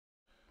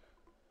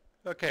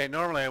Okay,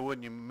 normally I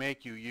wouldn't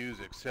make you use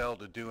Excel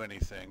to do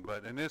anything,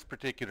 but in this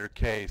particular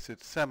case,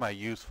 it's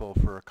semi-useful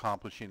for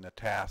accomplishing the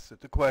tasks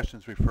that the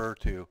questions refer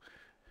to.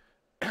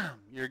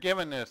 You're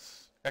given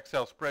this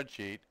Excel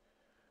spreadsheet,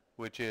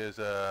 which is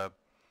a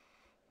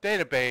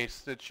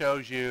database that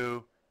shows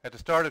you at the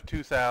start of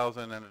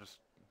 2000 and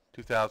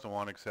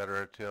 2001,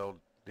 etc., till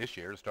this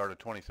year, the start of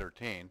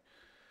 2013.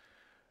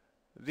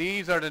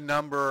 These are the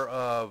number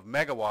of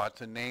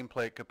megawatts and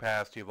nameplate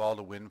capacity of all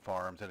the wind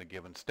farms in a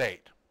given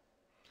state.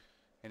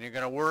 And you're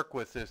going to work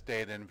with this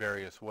data in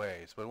various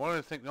ways. But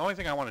the only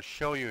thing I want to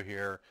show you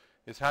here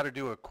is how to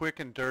do a quick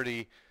and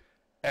dirty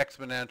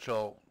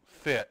exponential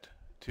fit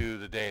to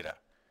the data.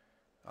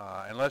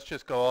 And let's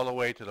just go all the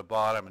way to the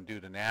bottom and do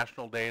the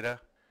national data,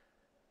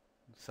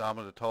 sum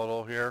of the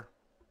total here,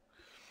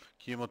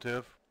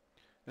 cumulative.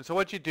 And so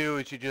what you do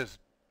is you just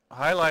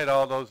highlight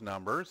all those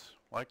numbers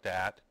like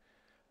that,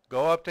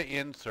 go up to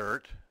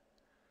insert,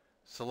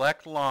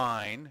 select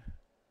line,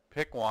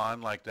 pick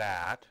one like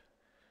that,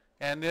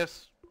 and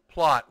this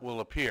plot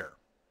will appear.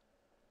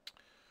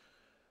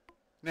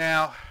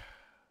 Now,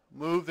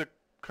 move the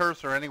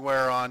cursor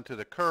anywhere onto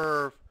the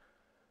curve,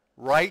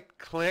 right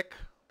click,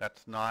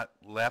 that's not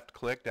left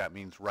click, that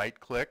means right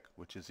click,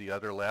 which is the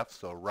other left,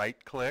 so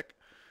right click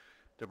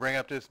to bring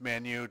up this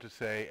menu to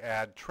say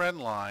add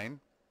trend line,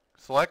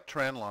 select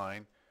trend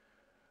line,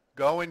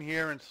 go in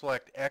here and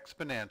select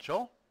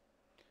exponential,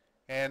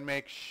 and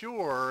make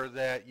sure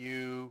that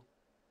you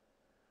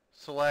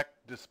select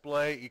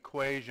display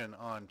equation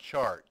on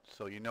chart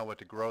so you know what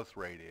the growth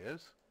rate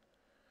is.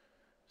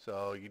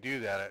 So you do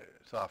that,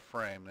 it's off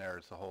frame,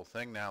 there's the whole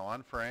thing now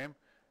on frame.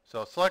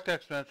 So select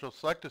exponential,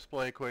 select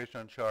display equation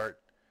on chart,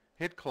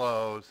 hit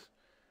close,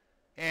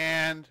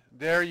 and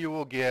there you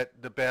will get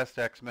the best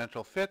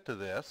exponential fit to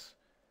this.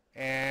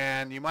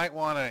 And you might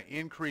want to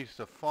increase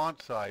the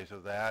font size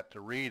of that to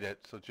read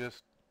it, so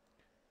just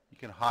you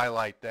can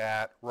highlight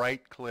that,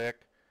 right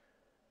click,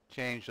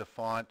 change the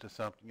font to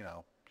something,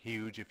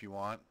 huge if you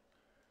want.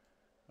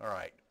 All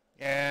right,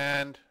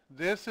 and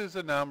this is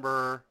a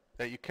number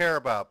that you care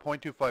about,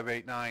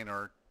 0.2589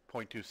 or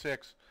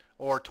 0.26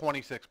 or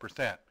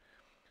 26%.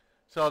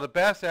 So the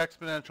best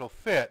exponential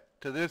fit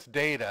to this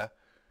data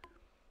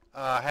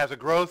has a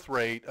growth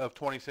rate of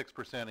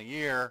 26% a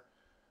year,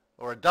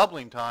 or a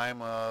doubling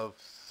time of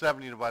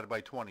 70 divided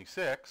by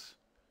 26,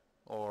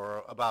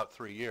 or about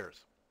 3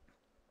 years.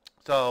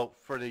 So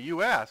for the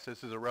U.S.,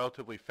 this is a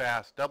relatively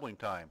fast doubling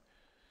time.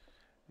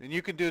 And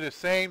you can do the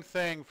same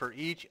thing for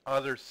each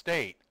other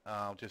state.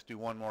 I'll just do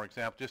one more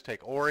example. Just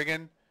take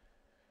Oregon.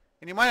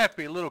 And you might have to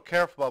be a little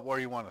careful about where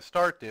you want to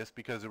start this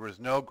because there was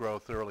no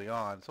growth early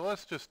on. So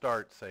let's just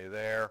start, say,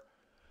 there.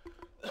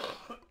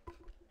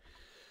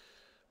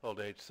 Old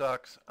age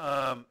sucks.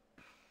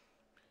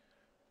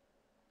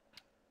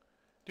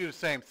 Do the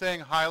same thing.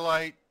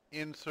 Highlight,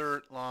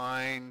 insert,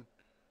 line,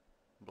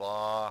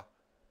 blah.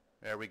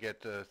 There we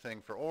get the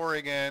thing for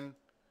Oregon.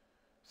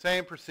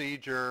 Same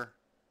procedure.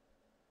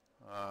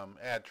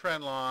 Add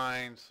trend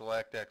line,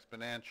 select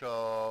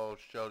exponential,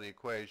 show the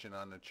equation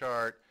on the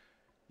chart.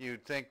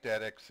 You'd think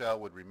that Excel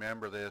would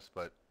remember this,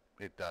 but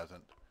it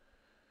doesn't.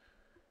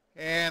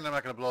 And I'm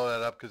not going to blow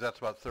that up because that's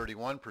about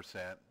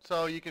 31%.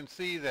 So you can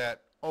see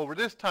that over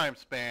this time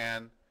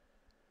span,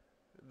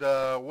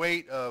 the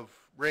rate of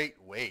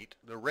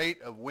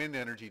wind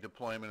energy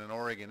deployment in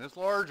Oregon is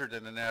larger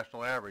than the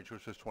national average,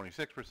 which was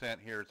 26%.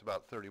 Here it's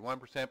about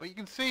 31%. But you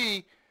can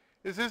see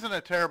this isn't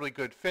a terribly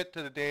good fit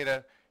to the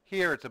data.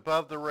 Here it's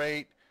above the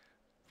rate.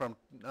 From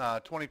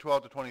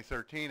 2012 to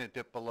 2013, it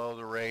dipped below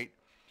the rate.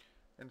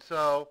 And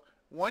so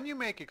when you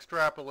make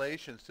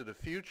extrapolations to the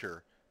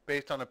future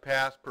based on a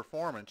past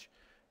performance,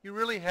 you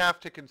really have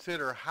to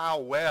consider how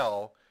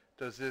well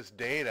does this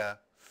data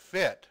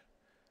fit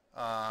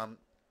an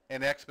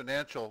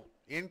exponential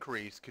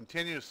increase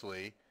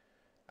continuously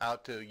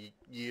out to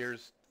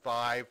years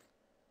 5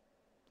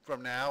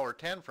 from now or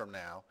 10 from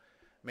now.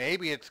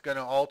 Maybe it's going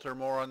to alter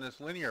more on this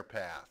linear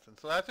path. And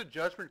so that's a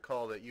judgment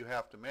call that you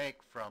have to make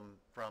from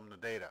the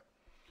data.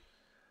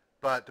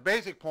 But the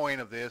basic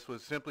point of this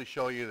was simply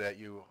show you that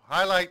you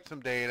highlight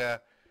some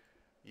data,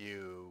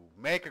 you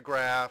make a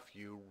graph,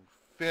 you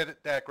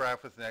fit that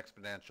graph with an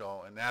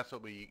exponential, and that's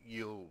what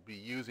you'll be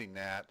using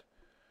that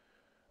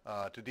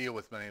to deal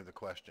with many of the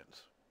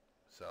questions.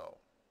 So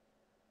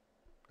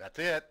that's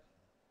it.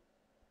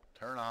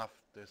 Turn off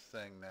this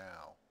thing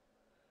now.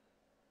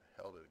 Where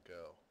the hell did it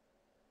go?